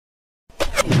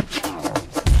Gaming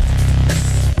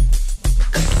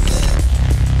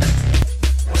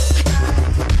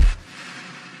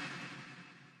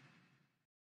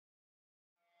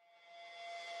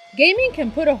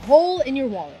can put a hole in your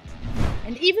wallet.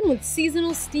 And even with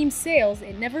seasonal Steam sales,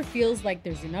 it never feels like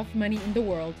there's enough money in the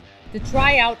world to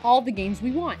try out all the games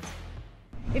we want.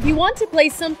 If you want to play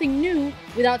something new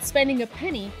without spending a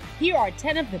penny, here are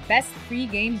 10 of the best free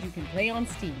games you can play on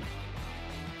Steam.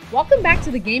 Welcome back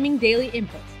to the Gaming Daily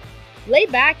Input. Lay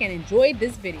back and enjoy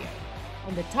this video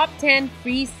on the top 10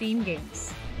 free Steam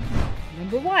games.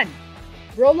 Number 1.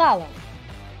 Brawlhalla.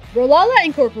 Brawlhalla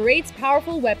incorporates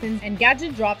powerful weapons and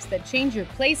gadget drops that change your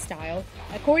playstyle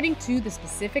according to the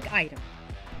specific item.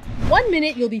 1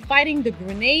 minute you'll be fighting the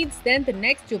grenades, then the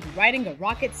next you'll be riding a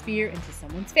rocket spear into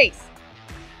someone's face.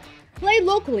 Play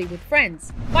locally with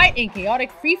friends, fight in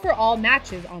chaotic free-for-all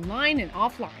matches online and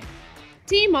offline.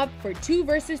 Team up for 2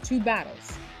 versus 2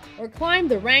 battles, or climb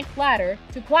the rank ladder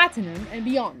to Platinum and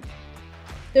beyond.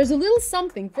 There's a little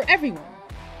something for everyone.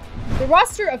 The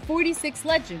roster of 46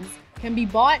 legends can be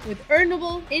bought with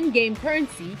earnable in-game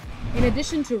currency in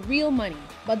addition to real money,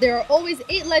 but there are always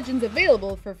 8 legends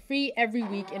available for free every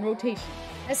week in rotation.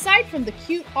 Aside from the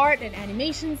cute art and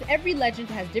animations, every legend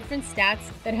has different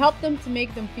stats that help them to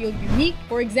make them feel unique.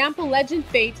 For example, Legend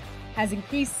Fate has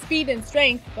increased speed and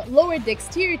strength but lower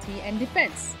dexterity and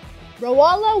defense.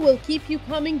 Brawlhalla will keep you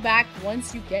coming back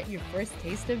once you get your first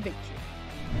taste of victory.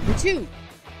 Number 2.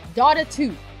 Dota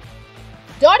 2.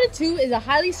 Dota 2 is a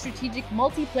highly strategic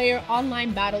multiplayer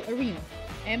online battle arena,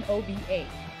 MOBA,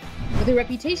 with a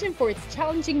reputation for its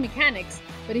challenging mechanics,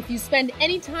 but if you spend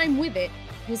any time with it,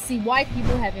 you'll see why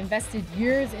people have invested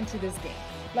years into this game.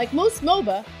 Like most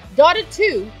MOBA, Dota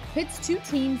 2 pits 2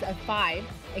 teams of 5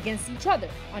 against each other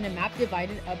on a map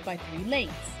divided up by 3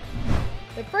 lanes.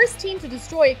 The first team to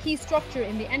destroy a key structure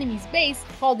in the enemy's base,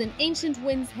 called an Ancient,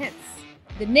 wins, hence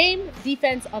the name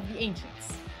Defense of the Ancients.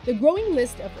 The growing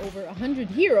list of over 100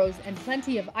 heroes and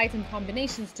plenty of item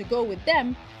combinations to go with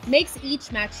them makes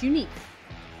each match unique.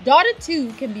 Dota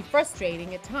 2 can be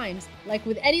frustrating at times, like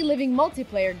with any living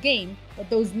multiplayer game, but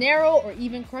those narrow or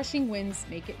even crushing wins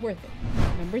make it worth it.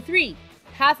 Number 3.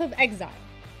 Path of Exile.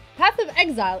 Path of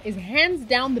Exile is hands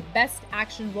down the best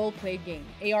action role-play game,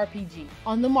 ARPG,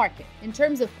 on the market in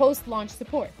terms of post-launch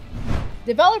support.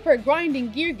 Developer Grinding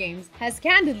Gear Games has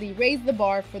candidly raised the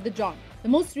bar for the genre. The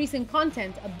most recent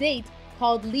content update,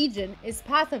 called Legion, is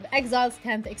Path of Exile's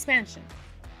 10th expansion.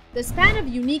 The span of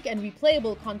unique and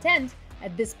replayable content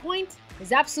at this point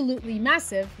is absolutely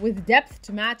massive, with depth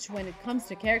to match when it comes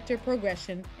to character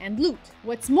progression and loot.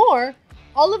 What's more,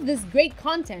 all of this great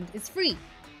content is free.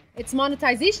 Its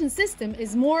monetization system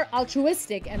is more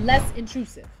altruistic and less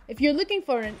intrusive. If you're looking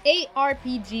for an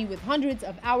ARPG with hundreds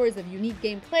of hours of unique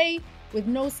gameplay, with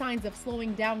no signs of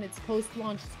slowing down its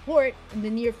post-launch support in the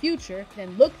near future,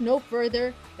 then look no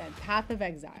further than Path of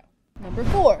Exile. Number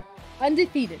 4.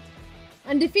 Undefeated.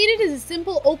 Undefeated is a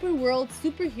simple open-world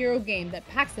superhero game that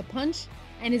packs a punch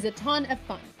and is a ton of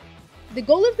fun. The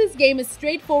goal of this game is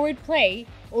straightforward play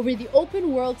over the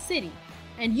open-world city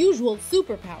and usual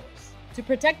superpowers to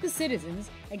protect the citizens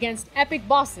against epic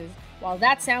bosses. While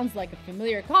that sounds like a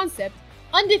familiar concept,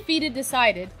 Undefeated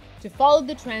decided to follow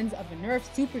the trends of a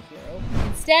nerfed superhero.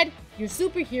 Instead, your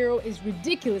superhero is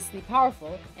ridiculously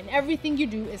powerful and everything you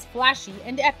do is flashy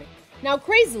and epic. Now,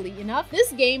 crazily enough,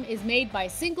 this game is made by a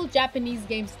single Japanese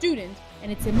game student,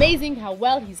 and it's amazing how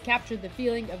well he's captured the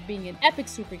feeling of being an epic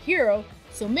superhero,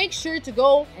 so make sure to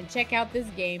go and check out this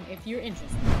game if you're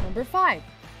interested. Number 5.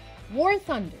 War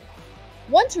Thunder.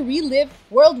 Want to relive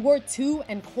World War II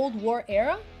and Cold War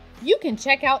era? You can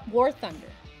check out War Thunder.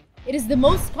 It is the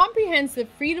most comprehensive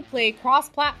free-to-play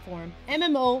cross-platform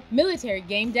MMO military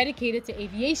game dedicated to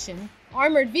aviation,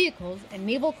 armored vehicles, and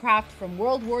naval craft from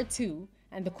World War II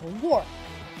and the Cold War.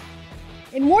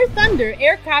 In War Thunder,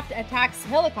 aircraft attacks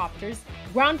helicopters,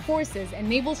 ground forces, and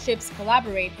naval ships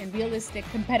collaborate in realistic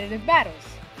competitive battles.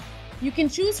 You can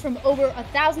choose from over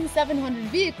 1,700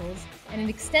 vehicles and an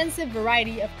extensive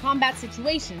variety of combat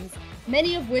situations,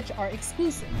 many of which are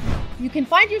exclusive. You can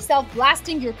find yourself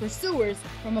blasting your pursuers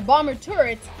from a bomber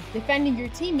turret, defending your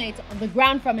teammates on the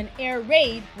ground from an air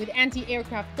raid with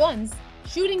anti-aircraft guns,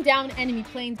 shooting down enemy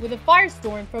planes with a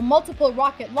firestorm from multiple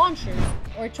rocket launchers,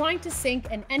 or trying to sink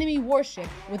an enemy warship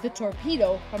with a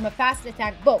torpedo from a fast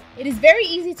attack boat. It is very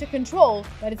easy to control,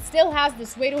 but it still has the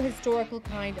pseudo-historical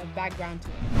kind of background to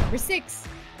it. Number 6.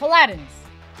 Paladins.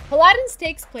 Paladins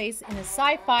takes place in a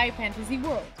sci-fi fantasy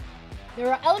world. There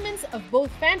are elements of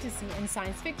both fantasy and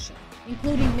science fiction,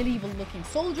 including medieval-looking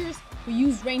soldiers who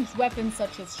use ranged weapons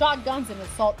such as shotguns and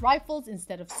assault rifles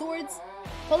instead of swords.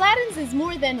 Paladins is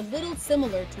more than a little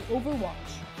similar to Overwatch,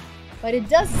 but it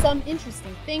does some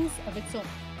interesting things of its own.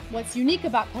 What's unique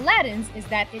about Paladins is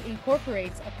that it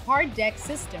incorporates a card deck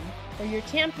system for your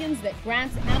champions that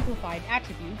grants amplified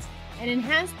attributes and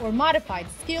enhanced or modified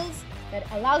skills that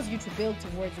allows you to build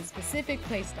towards a specific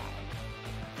playstyle.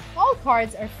 All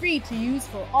cards are free to use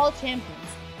for all champions,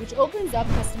 which opens up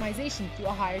customization to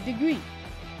a higher degree.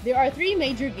 There are 3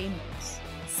 major game modes: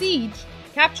 Siege,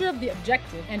 capture of the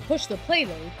objective and push the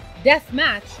payload;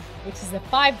 Deathmatch, which is a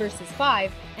 5 versus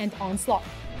 5, and Onslaught.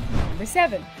 Number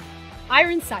 7.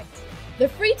 Iron Sight. The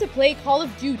free-to-play Call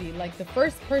of Duty like the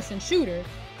first-person shooter,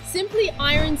 simply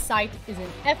Iron Sight is an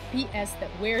FPS that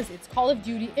wears its Call of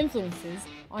Duty influences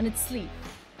on its sleeve,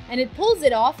 and it pulls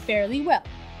it off fairly well.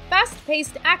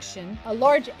 Fast-paced action, a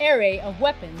large array of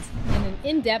weapons, and an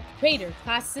in-depth Praetor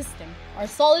class system are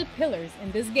solid pillars in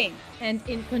this game, and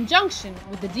in conjunction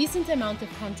with a decent amount of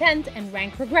content and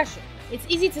rank progression, it's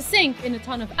easy to sink in a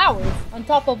ton of hours. On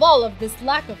top of all of this,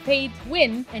 lack of paid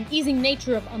win and easing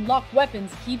nature of unlocked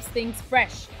weapons keeps things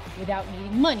fresh without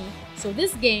needing money, so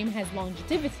this game has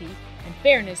longevity and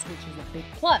fairness, which is a big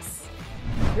plus.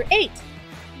 Number 8.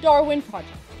 Darwin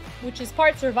Project, which is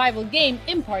part survival game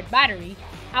in part battery,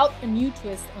 out a new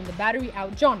twist on the battery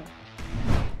out genre.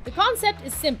 The concept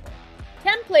is simple.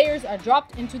 10 players are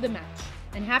dropped into the match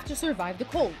and have to survive the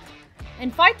cold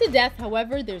and fight to death.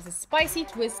 However, there's a spicy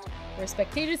twist where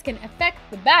spectators can affect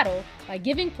the battle by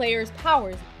giving players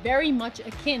powers very much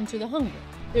akin to the Hunger.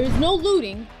 There is no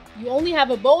looting, you only have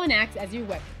a bow and axe as your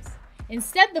weapons.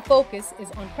 Instead, the focus is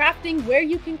on crafting where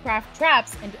you can craft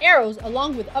traps and arrows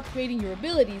along with upgrading your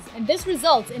abilities, and this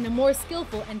results in a more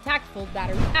skillful and tactful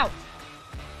battery out.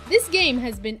 This game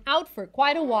has been out for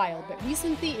quite a while, but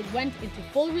recently it went into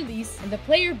full release and the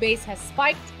player base has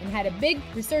spiked and had a big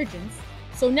resurgence,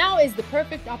 so now is the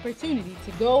perfect opportunity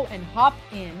to go and hop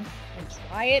in and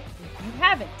try it if you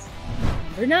haven't.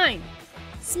 Number 9.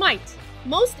 Smite.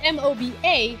 Most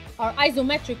MOBA are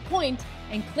isometric point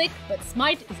and click, but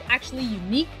Smite is actually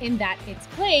unique in that it's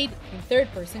played in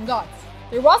third-person gods.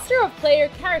 The roster of player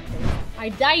characters are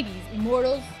deities,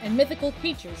 immortals, and mythical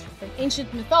creatures from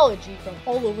ancient mythology from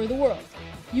all over the world.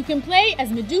 You can play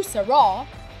as Medusa Raw,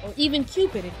 or even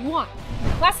Cupid if you want.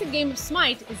 The classic game of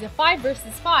Smite is a 5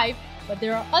 versus 5, but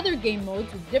there are other game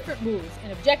modes with different rules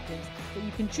and objectives that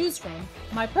you can choose from.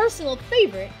 My personal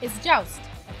favorite is Joust,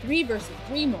 a 3 versus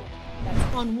 3 mode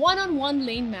that's on one-on-one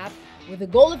lane map with the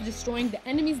goal of destroying the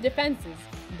enemy's defenses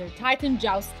in their Titan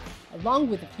Joust, along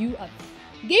with a few others.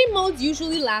 Game modes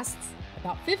usually lasts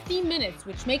about 15 minutes,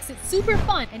 which makes it super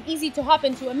fun and easy to hop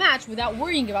into a match without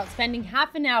worrying about spending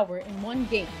half an hour in one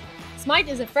game. Smite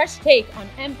is a fresh take on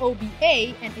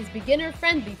MOBA and is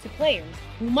beginner-friendly to players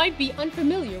who might be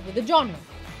unfamiliar with the genre.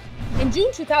 In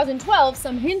June 2012,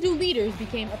 some Hindu leaders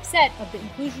became upset of the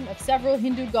inclusion of several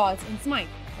Hindu gods in Smite,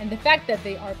 and the fact that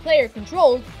they are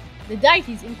player-controlled. The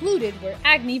deities included were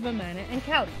Agni, Vamana, and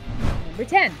Kali. Number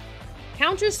 10.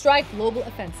 Counter-Strike Global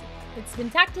Offensive. It's been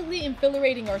tactically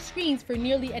infiltrating our screens for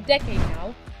nearly a decade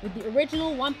now, with the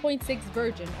original 1.6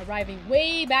 version arriving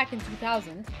way back in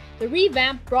 2000. The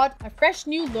revamp brought a fresh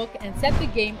new look and set the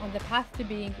game on the path to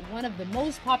being one of the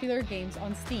most popular games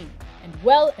on Steam, and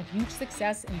well, a huge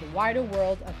success in the wider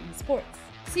world of esports.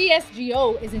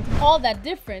 CSGO isn't all that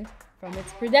different from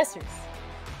its predecessors.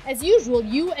 As usual,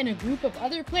 you and a group of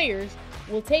other players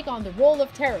will take on the role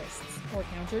of terrorists or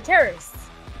counter-terrorists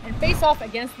and face off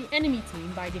against the enemy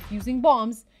team by defusing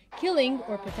bombs, killing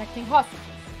or protecting hostages,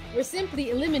 or simply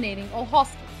eliminating all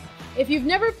hostiles. If you've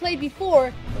never played before,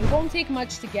 it won't take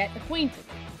much to get acquainted.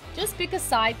 Just pick a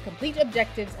side, complete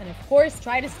objectives, and of course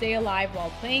try to stay alive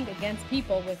while playing against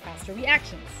people with faster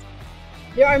reactions.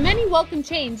 There are many welcome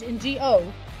changes in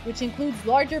GO, which includes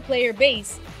larger player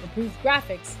base, improved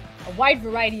graphics, a wide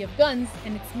variety of guns,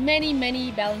 and its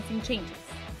many balancing changes,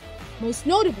 most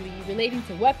notably relating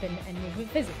to weapon and movement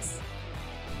physics.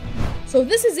 So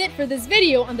this is it for this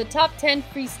video on the top 10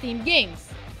 free Steam games.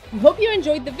 We hope you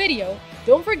enjoyed the video.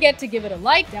 Don't forget to give it a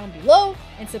like down below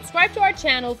and subscribe to our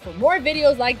channel for more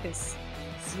videos like this.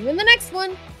 See you in the next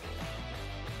one!